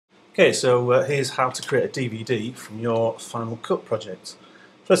Okay, so here's how to create a DVD from your Final Cut project.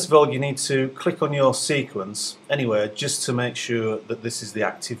 First of all, you need to click on your sequence anywhere just to make sure that this is the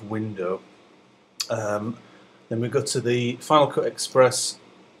active window. Then we go to the Final Cut Express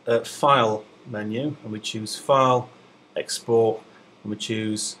File menu and we choose File, Export, and we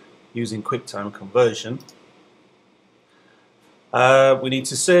choose Using QuickTime Conversion. We need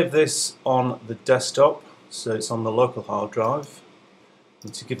to save this on the desktop, so it's on the local hard drive. We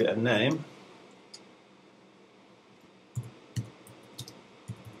need to give it a name.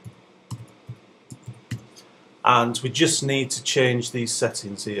 And we just need to change these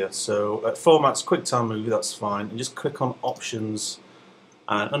settings here. So formats QuickTime Movie, that's fine. And just click on Options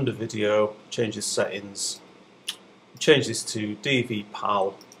and under Video, change the settings. Change this to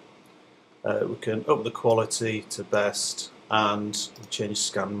DV-PAL. We can up the quality to best and change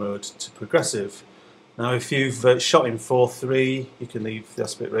scan mode to progressive. Now if you've shot in 4:3, you can leave the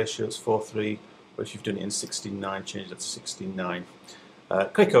aspect ratio as 4:3, or if you've done it in 16:9, change that to 16:9.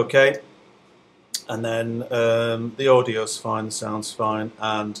 Click OK, and then the audio's fine, the sound's fine,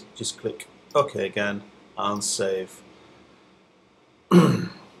 and just click OK again and save.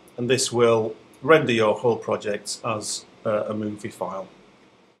 And this will render your whole project as a movie file.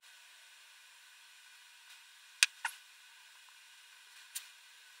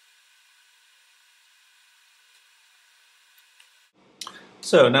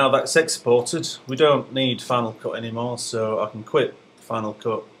 So now that's exported, we don't need Final Cut anymore, so I can quit Final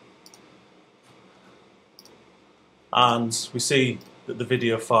Cut. And we see that the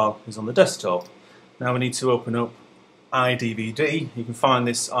video file is on the desktop. Now we need to open up iDVD. You can find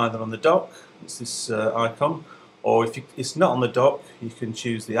this either on the dock, it's this icon, or if it's not on the dock, you can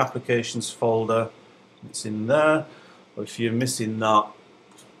choose the Applications folder, it's in there, or if you're missing that,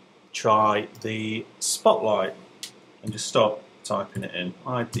 try the Spotlight and just stop typing it in,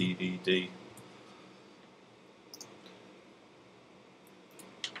 iDVD.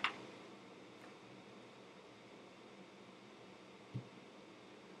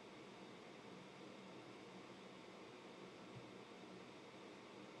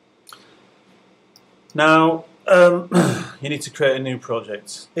 Now you need to create a new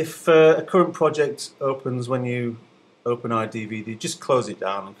project. If a current project opens when you open iDVD, just close it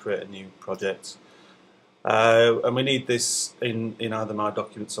down and create a new project. And we need this in either My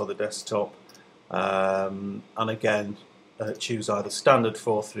Documents or the desktop. And again, choose either standard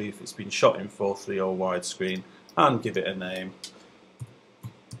 4:3 if it's been shot in 4:3 or widescreen, and give it a name.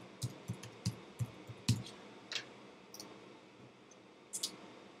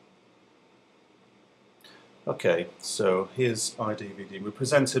 Okay, so here's iDVD. We're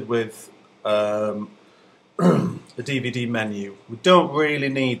presented with the DVD menu. We don't really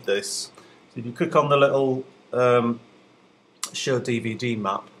need this. So if you click on the little Show DVD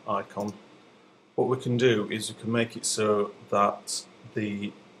map icon, what we can do is we can make it so that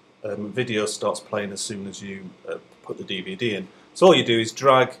the video starts playing as soon as you put the DVD in. So all you do is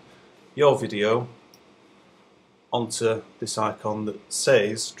drag your video onto this icon that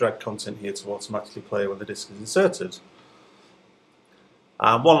says drag content here to automatically play when the disc is inserted.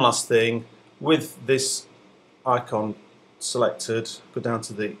 And one last thing, with this icon selected, go down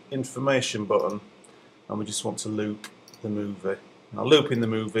to the information button and we just want to loop the movie. Now looping the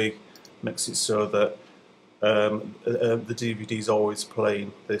movie makes it so that the DVD is always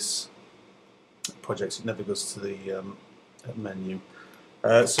playing this project, it never goes to the menu.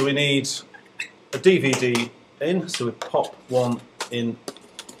 So we need a DVD in, so we pop one in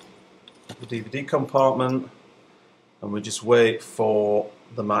the DVD compartment and we just wait for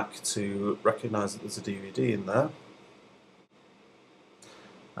the Mac to recognise that there's a DVD in there.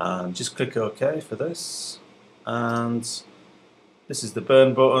 And just click OK for this, and this is the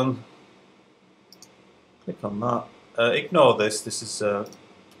burn button. Click on that. Ignore this. This is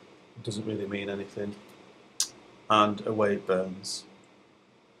doesn't really mean anything, and away it burns.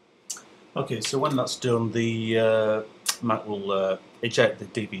 Okay, so when that's done, the Mac will eject the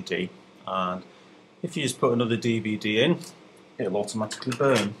DVD, and if you just put another DVD in, it'll automatically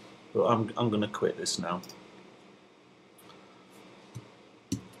burn. But I'm going to quit this now.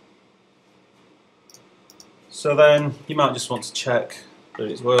 So then you might just want to check that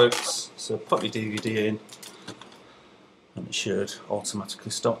it works, so pop your DVD in and it should automatically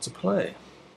start to play.